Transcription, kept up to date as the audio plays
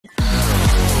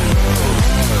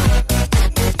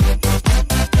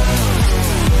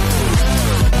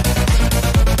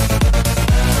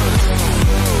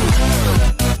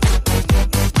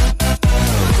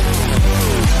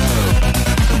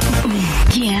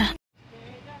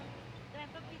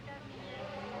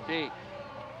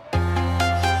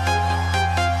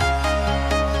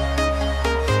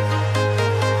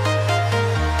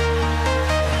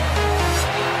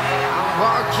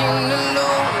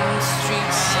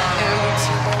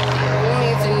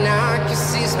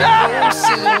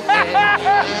to end.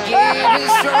 Getting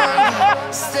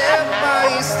strong, step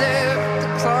by step. The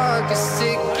clock is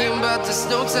ticking, but there's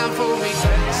no time for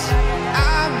regrets.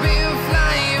 I've been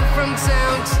flying from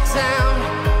town to town,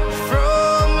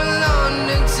 from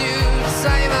London to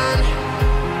Taiwan.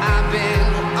 I've been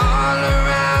all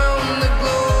around the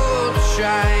globe,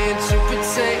 trying to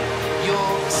protect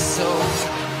your soul.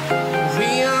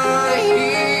 We are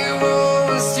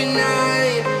heroes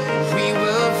tonight. We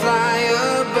will fly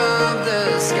above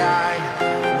the sky.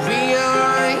 We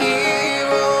are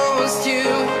heroes tonight.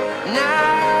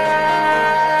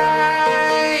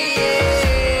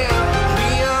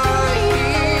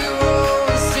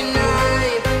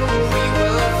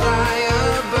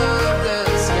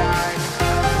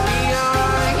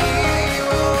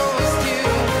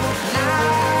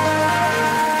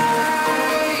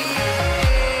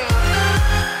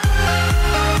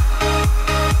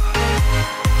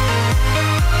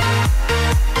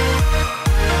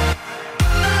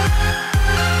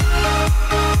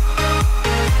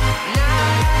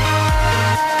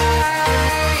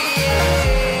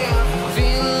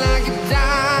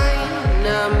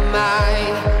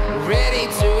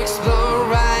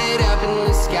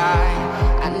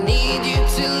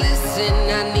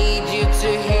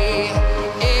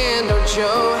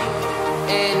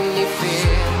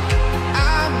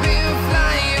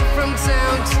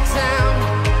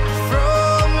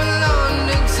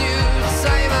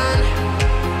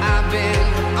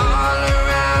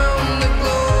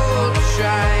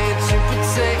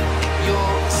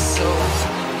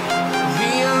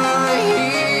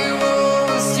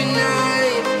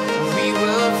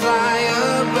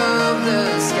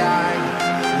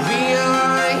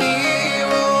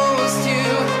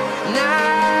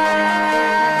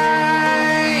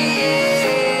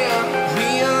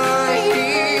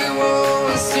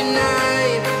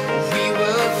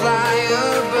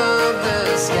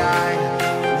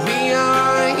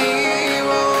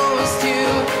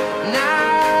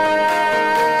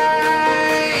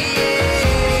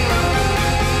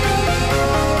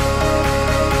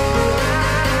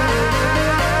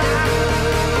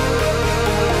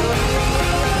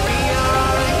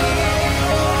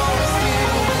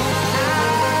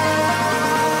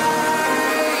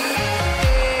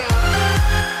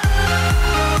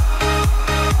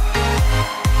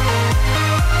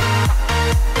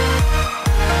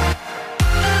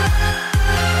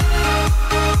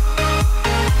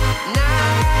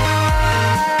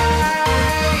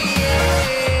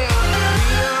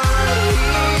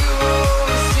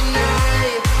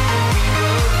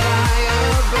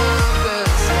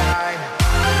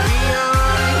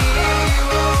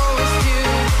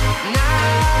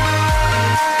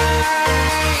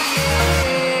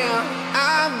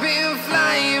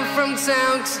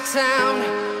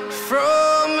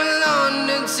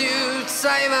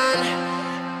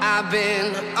 I've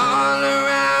been all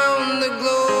around the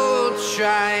globe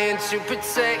trying to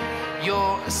protect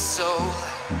your soul.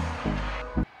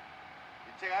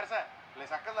 Pinche Garza, le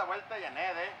sacas la vuelta y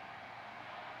Ned,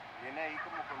 viene ahí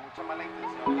como con mucha mala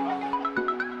intención.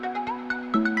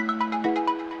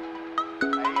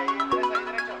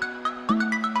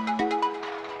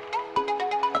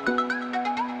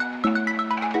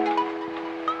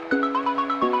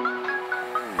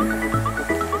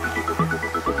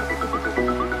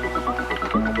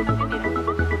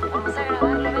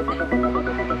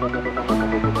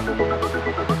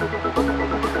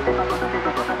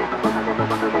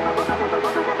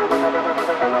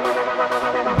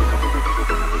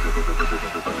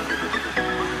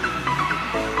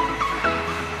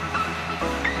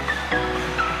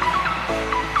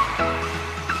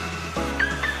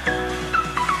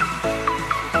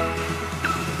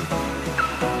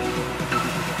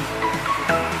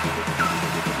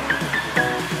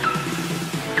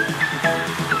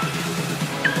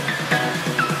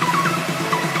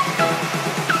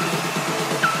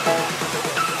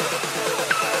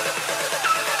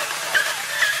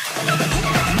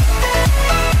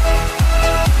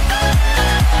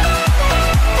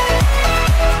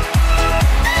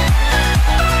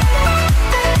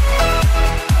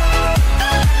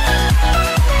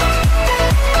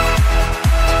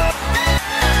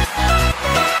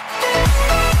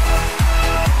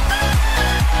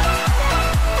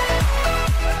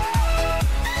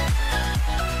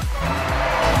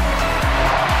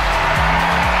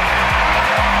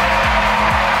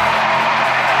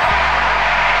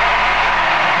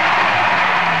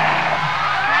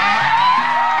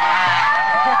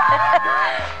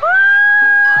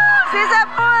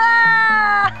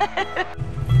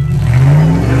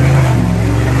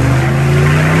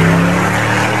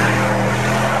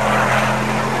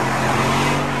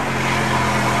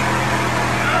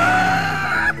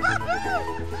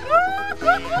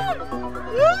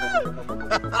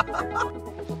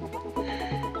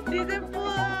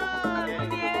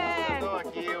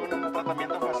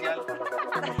 tratamiento facial.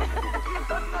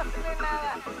 Eso no sirve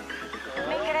nada.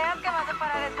 Ni creas que vas a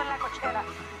parar esto en la cochera.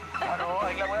 Ah, no,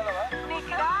 ahí la voy a lavar. Ni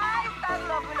que... ¡Ay, estás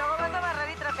loco! Y luego vas a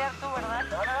barrer y trapear tú, ¿verdad?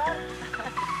 ¿La van a dar?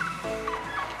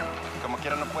 Como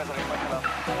quiera no puede salir para este lado.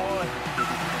 Uy.